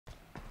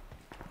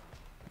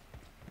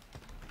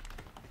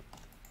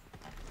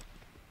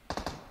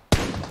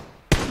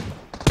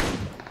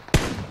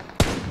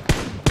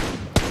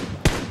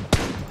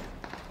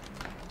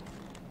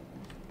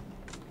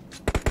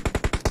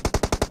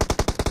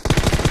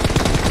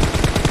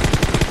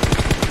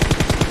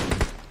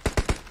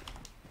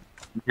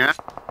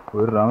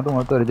ഒരു റൗണ്ട്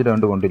മൊത്തം അടിച്ചിട്ട്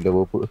രണ്ട് കൊണ്ടില്ല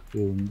പോപ്പ്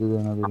എന്ത്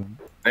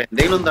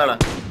എന്തെങ്കിലും എന്താടാ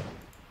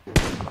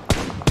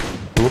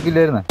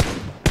തൂക്കില്ലായിരുന്നേ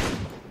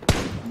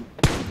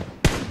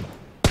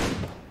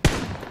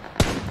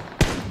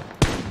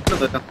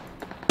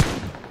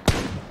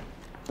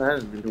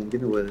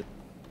പോയത്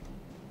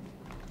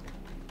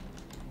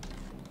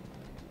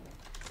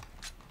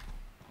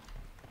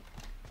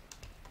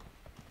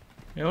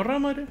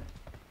എവിടെമാര്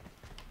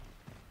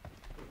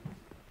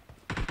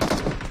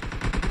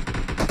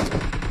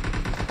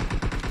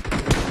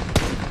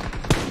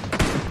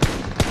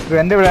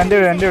എന്റെ ഇവിടെ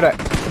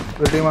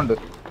ഒരു ടീമുണ്ട്.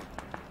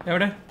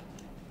 എവിടെ?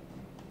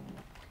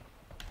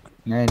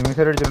 ഞാൻ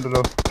എനിമീസർ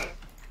അടിച്ചിട്ടുണ്ടല്ലോ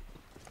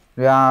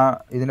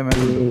ഇതിന്റെ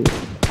മേലെ.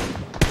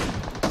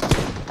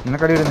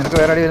 നിനക്ക് അടി വരുന്നു, നിനക്ക്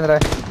വേറെ അടി വരുന്നേ.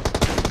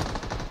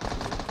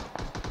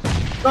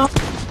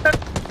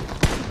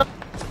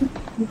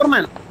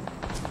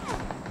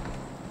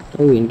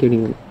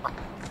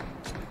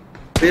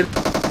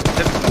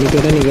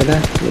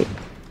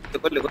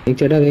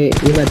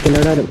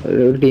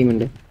 ഒരു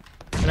ടീമുണ്ട്.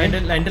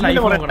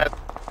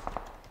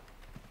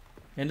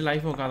 എന്റെ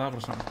ലൈഫ് നോക്കാം, അതാ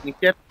പ്രശ്നം.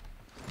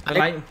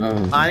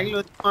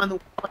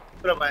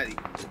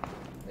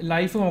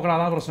 ലൈഫ് നോക്കണം,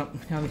 അതാ പ്രശ്നം.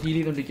 ഞാൻ ഹീൽ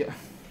ചെയ്തോണ്ടിരിക്കുക.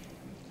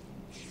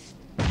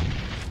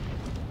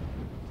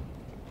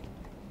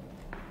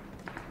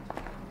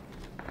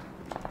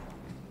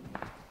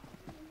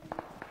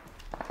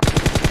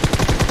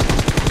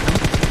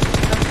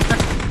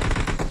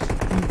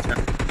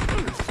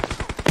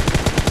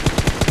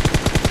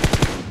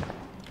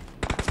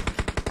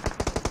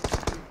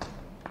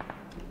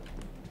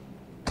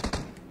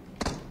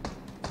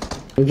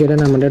 ചേട്ടാ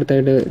നമ്മുടെ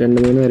അടുത്തായിട്ട്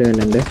 2-3 പേര്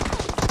വരുന്നുണ്ട്.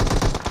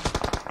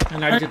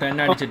 എന്നെ അടിച്ചിട്ട്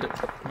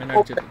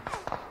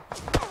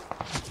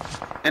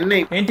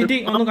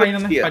ഒന്നും കൈ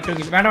തന്നെ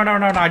പറ്റുമെങ്കിൽ.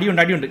 വേണ്ട,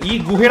 അടിയുണ്ട്. ഈ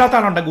ഗുഹയുടെ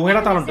താളുണ്ട്.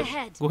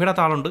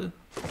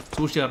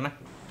 സൂക്ഷിച്ചു തരണേ.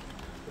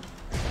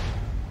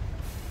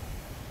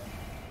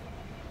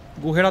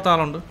 ഗുഹയുടെ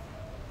താളുണ്ട്.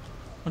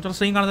 മറ്റുള്ള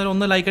സ്ട്രീം കാണുന്നതിൽ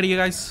ഒന്ന് ലൈക്ക് അടിക്കുക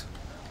ഗൈസ്.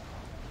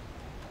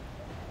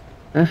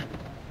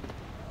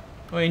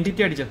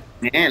 എൻറ്റിറ്റി അടിച്ച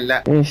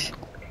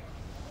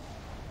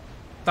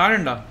താഴെ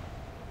ഉണ്ടോ?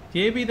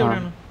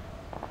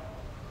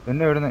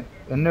 എന്നെ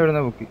എവിടുന്ന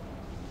പൊക്കി.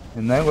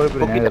 എന്നാലും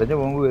കുഴപ്പമില്ല, ഞാൻ എറിഞ്ഞ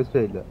ബോംബ് വേസ്റ്റ്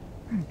ആയില്ല.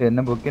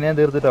 എന്നെ പൊക്കി ഞാൻ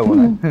തീർത്തിട്ടാ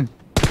പോണേ.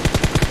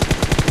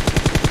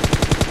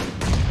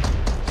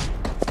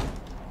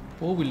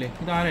 പോകില്ലേ?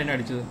 ഇതാരാ എന്നെ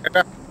അടിച്ചത്?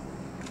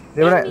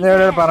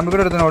 ഇവിടെ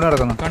പറമ്പിക്കൂടെ എടുത്ത് ഓടി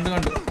നടക്കുന്നു.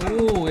 കണ്ടു. ഓ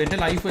എന്റെ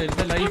ലൈഫ്.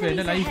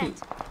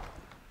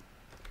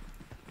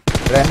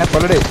 എന്നെ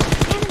കൊല്ലടേ.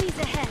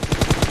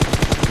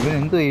 ഇവൻ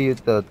എന്തു ഈ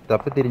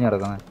തപ്പി തിരിഞ്ഞ്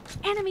നടക്കുന്നത്?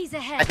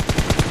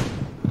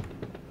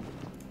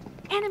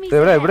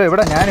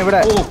 ഇവിടെ ഞാനിവിടെ.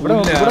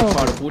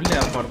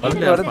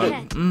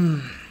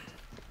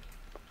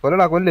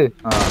 കൊല്ലടാ, കൊല്ല്.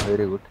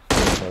 Very good.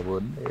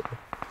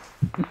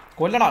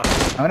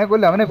 അവനെ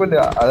കൊല്ല.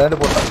 അതായത്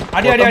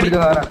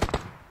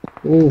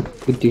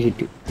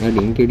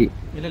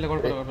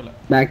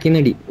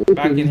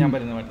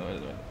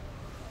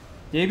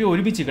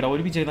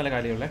ഒരുമിച്ച് നല്ല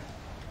കാര്യമല്ലേ.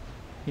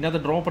 ഇതിനകത്ത്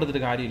ഡ്രോപ്പ്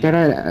എടുത്തിട്ട് കാര്യമില്ല.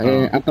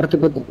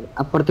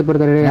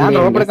 ഞാൻ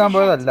ഡ്രോപ്പ് എടുക്കാൻ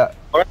പോയതല്ല.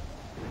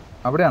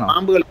 അവിടെയാണോ?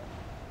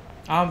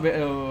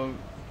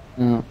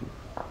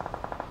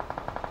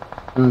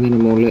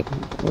 മോള്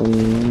 1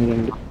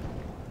 2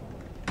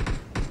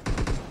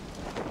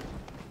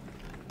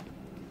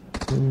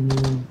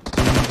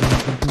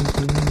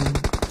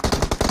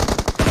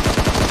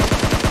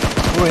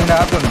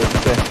 ഇതിനകത്തുണ്ട്.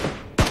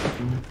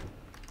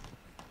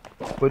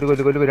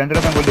 കൊല്ലു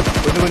രണ്ടിടത്തും കൊല്ലു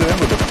വേഗം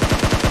കൊല്ലു.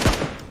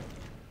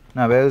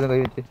 വേഗം കൈ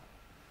വെച്ച്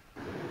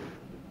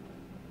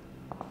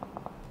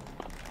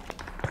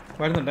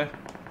വരുന്നുണ്ടേ.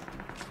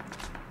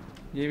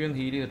 ജെവി ഒന്ന്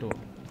ഹീൽ ചെയ്തിട്ട്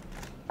പോകും.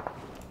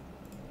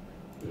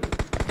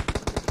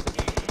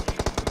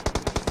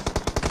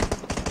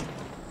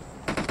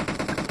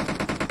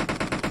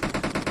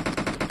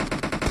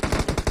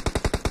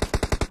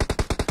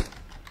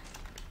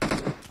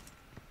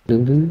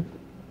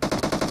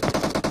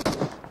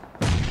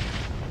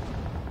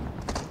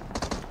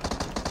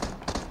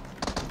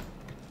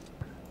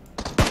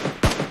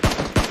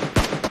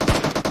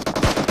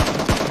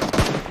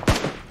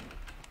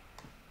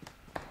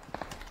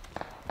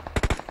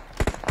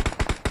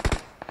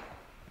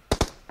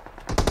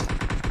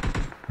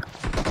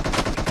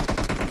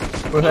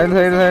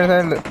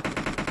 സൈഡില്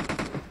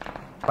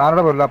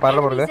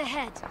പാറയുടെ പുറകില്.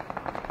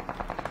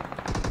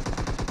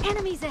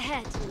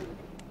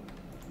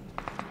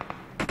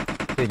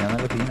 ഞാൻ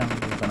നല്ല സീനാണ്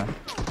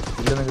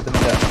ഇല്ലെന്ന്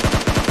കിട്ടുന്നില്ല.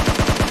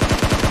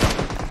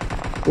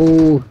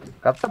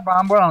 കത്ത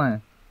പാമ്പോളാണ്.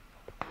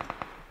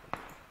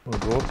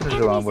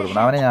 ഡ്രോപ്പിലിട്ട് പാമ്പ്.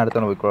 അവനെ ഞാൻ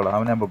അടുത്തോണ്ട് പോയിക്കോളാം.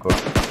 അവനെ ഞാൻ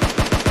പോയിക്കോളാം.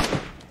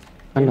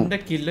 എന്റെ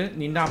കില്ല്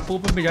നിന്റെ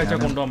അപ്പൂപ്പൻ വിചാരിച്ചാൽ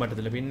കൊണ്ടുപോകാൻ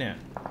പറ്റത്തില്ല. പിന്നെ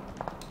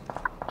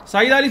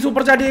സൈദാലി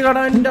സൂപ്പർ ചാറ്റ്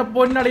ചെയ്യുകയാണ്. എന്റെ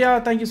പൊന്നളിയാ,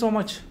 താങ്ക് യു സോ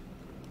മച്ച്.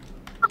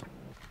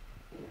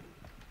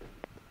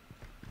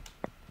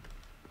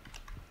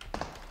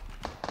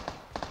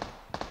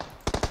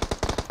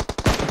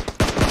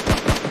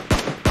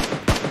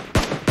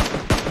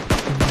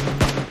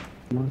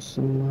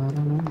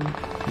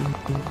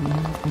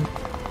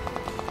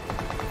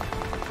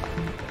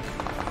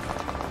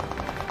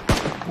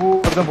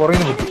 ഒരുത്തൻ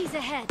പുറകിൽ നിന്ന് Enemies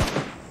ahead.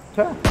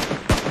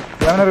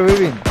 അവനെ റിവൈവ്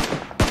ചെയ്യുന്നു.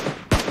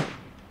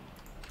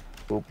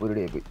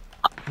 പൂപ്പുരുടിയായി പോയി.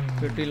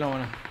 കിട്ടിയില്ല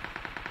മോനെ.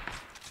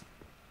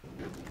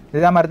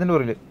 ഇത് ആ മരത്തിന്റെ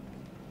പുറകില്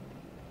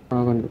ആ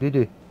കണ്ടു.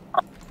 തീർത്തു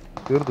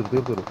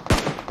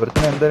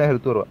ഒരുത്തിന് എന്തായാലും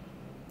ഹെൽത്ത് കുറവാ.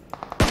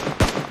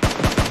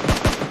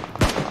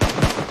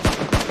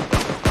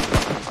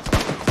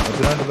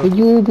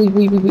 അയ്യോ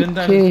പോയി.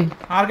 ഇതെന്താണ്?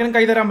 ആർക്കെങ്കിലും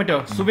കൈ തരാൻ പറ്റോ?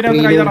 സുബിനെ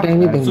ഒന്ന് കൈ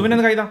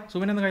തരാം.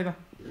 സുബിനെ കൈതാ.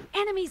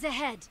 Enemies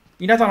ahead.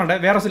 ഇതിനകത്ത് ആളുണ്ട്.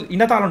 വേറെ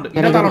ഇതിനകത്ത് ആളുണ്ട്.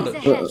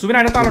 സുബിന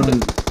അതിനകത്ത് ആളുണ്ട്.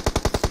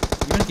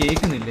 ഇവൻ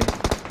കേൾക്കുന്നില്ലേ?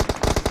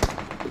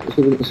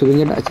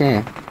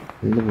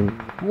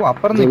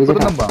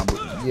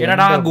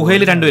 എടാ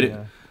ഗുഹയിൽ രണ്ടുപേര്.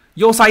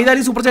 യോ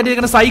സൈദാലി സൂപ്പർ ചാറ്റ്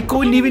ചെയ്യണ സൈക്കോ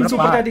നിവിൻ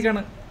സൂപ്പർ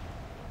ചാറ്റിക്കാണ്.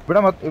 ഇവിടെ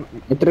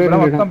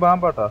മൊത്തം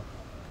പാമ്പാട്ടാ.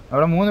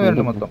 അവിടെ 3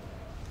 പേരുണ്ട് മൊത്തം.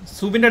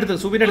 സുബിന്റെ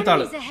അടുത്ത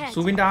ആള്.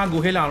 സുബിന്റെ ആ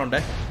ഗുഹയിൽ ആളുണ്ട്.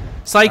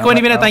 Psycho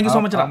നിവിനെ thank you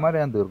so much.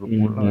 ഞാൻ തീർക്കും.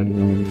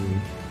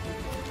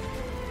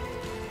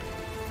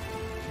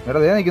 എവിടെ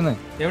നിൽക്കുന്നത്?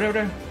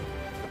 എവിടെ?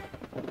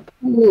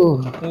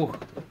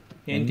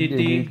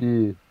 NvTv.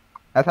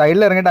 ആ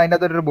സൈഡിൽ ഇറങ്ങിട്ട് അതിന്റെ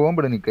അകത്ത് ഒരു ബോംബ്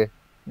ഇടും. നിക്കേ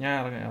ഞാൻ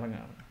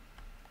ഇറങ്ങാം.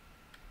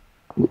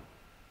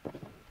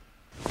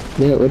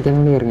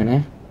 ഒരുത്തനോട് ഇറങ്ങണേ.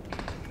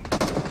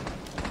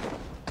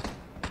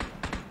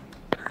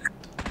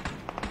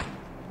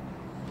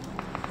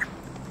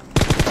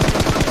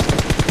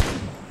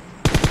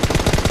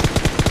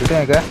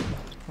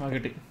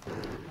 കിട്ടി.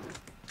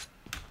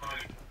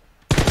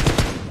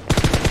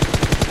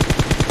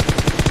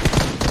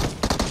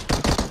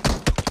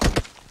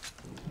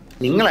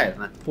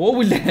 നിങ്ങളായിരുന്ന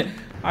പോവില്ലേ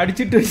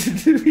അടിച്ചിട്ട്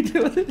വെച്ചിട്ട്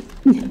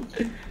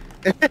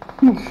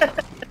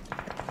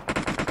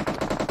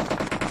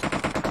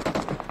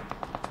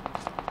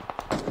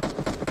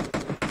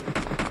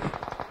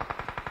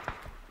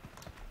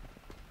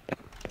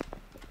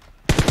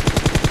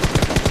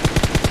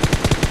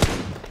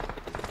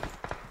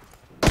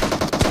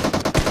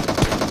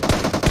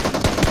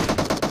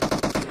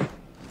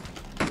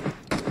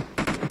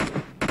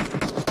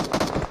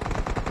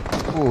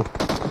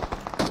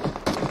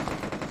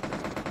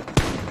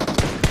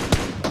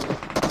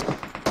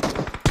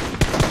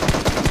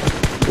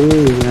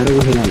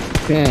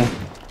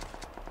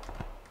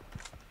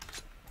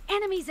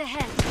Enemies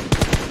ahead.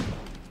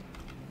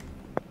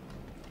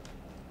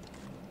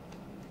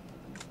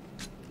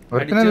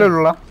 ഒരുത്തനല്ലേ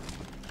ഉള്ള?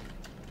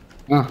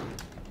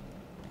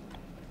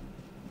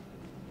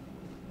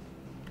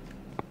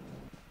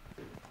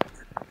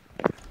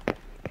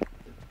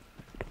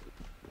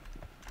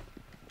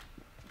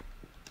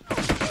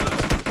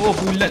 ഓ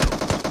പുല്ലൻ.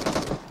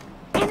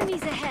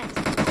 Enemies ahead.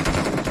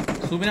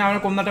 സുബിനെ അവനെ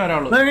കൊന്നിട്ട്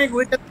വരാവുള്ളൂ.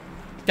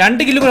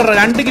 2 കിലോ കൂടെ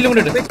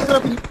ഇട്ട്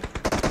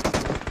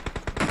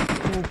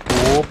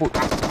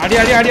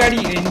അടി.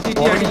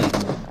 NvTv അടി.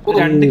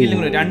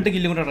 2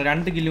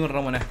 കിലോ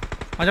കൂടെ മോനെ.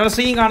 അജാ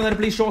സീൻ കാണുന്നവർ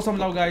please show some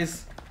love guys.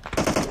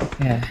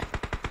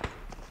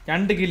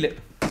 2 kill.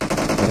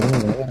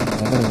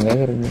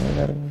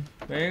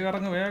 വേഗം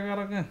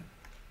ഇറങ്ങ്.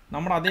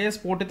 നമ്മുടെ അതേ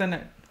സ്പോട്ടിൽ തന്നെ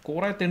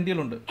കുറെ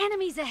തെണ്ടികളുണ്ട്.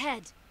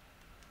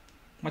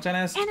 മച്ചാനെ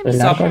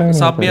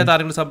സബ് ചെയ്യാത്ത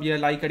ആരെങ്കിലും സബ് ചെയ്യുക,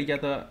 ലൈക്ക്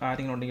അടിക്കാത്ത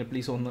ആരെങ്കിലും ഉണ്ടെങ്കിൽ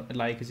പ്ലീസ് ഒന്ന്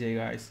ലൈക്ക് ചെയ്യുക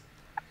guys.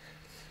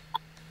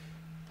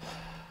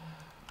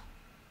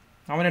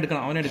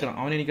 അവനെടുക്കണം,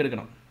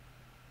 എനിക്കെടുക്കണം.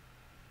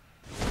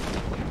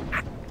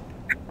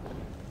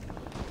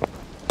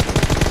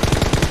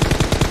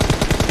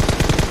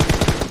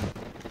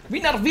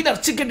 Winner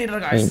chicken dinner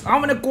guys.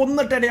 അവനെ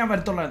കൊന്നിട്ടേ ഞാൻ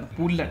വരത്തുള്ളായിരുന്നു.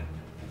 പുല്ലൻ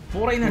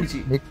പുറയിന്ന് അടിച്ച്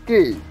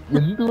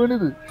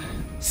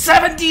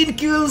 17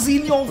 kills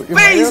in your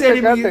face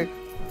enemy.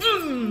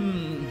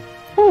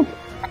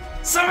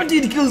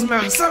 17 kills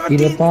man.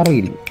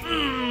 17.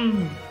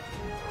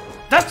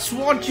 That's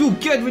what you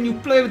get when you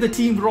play with the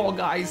team raw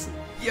guys.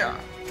 Yeah.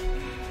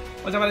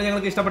 പക്ഷേ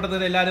ഞങ്ങൾക്ക് ഇഷ്ടപ്പെട്ടത്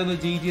എല്ലാവരും ഒന്ന്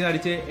ജി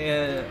അടിച്ച്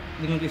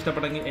നിങ്ങൾക്ക്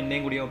ഇഷ്ടപ്പെട്ടെങ്കിൽ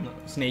എന്നെയും കൂടി ഒന്ന്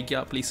സ്നേഹിക്കുക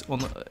പ്ലീസ്.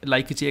 ഒന്ന്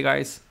ലൈക്ക് ചെയ്യുക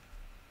guys.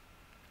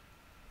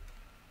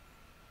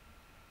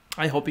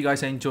 I hope you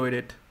guys enjoyed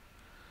it.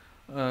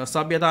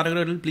 Sub ചെയ്യാത്ത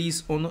ആരെങ്കിലും പ്ലീസ്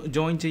ഒന്ന്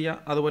ജോയിൻ ചെയ്യുക.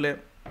 അതുപോലെ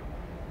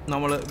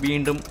നമ്മൾ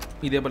വീണ്ടും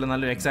ഇതേപോലെ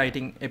നല്ലൊരു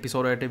എക്സൈറ്റിംഗ്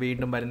എപ്പിസോഡായിട്ട്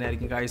വീണ്ടും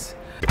വരുന്നതായിരിക്കും ഗൈസ്.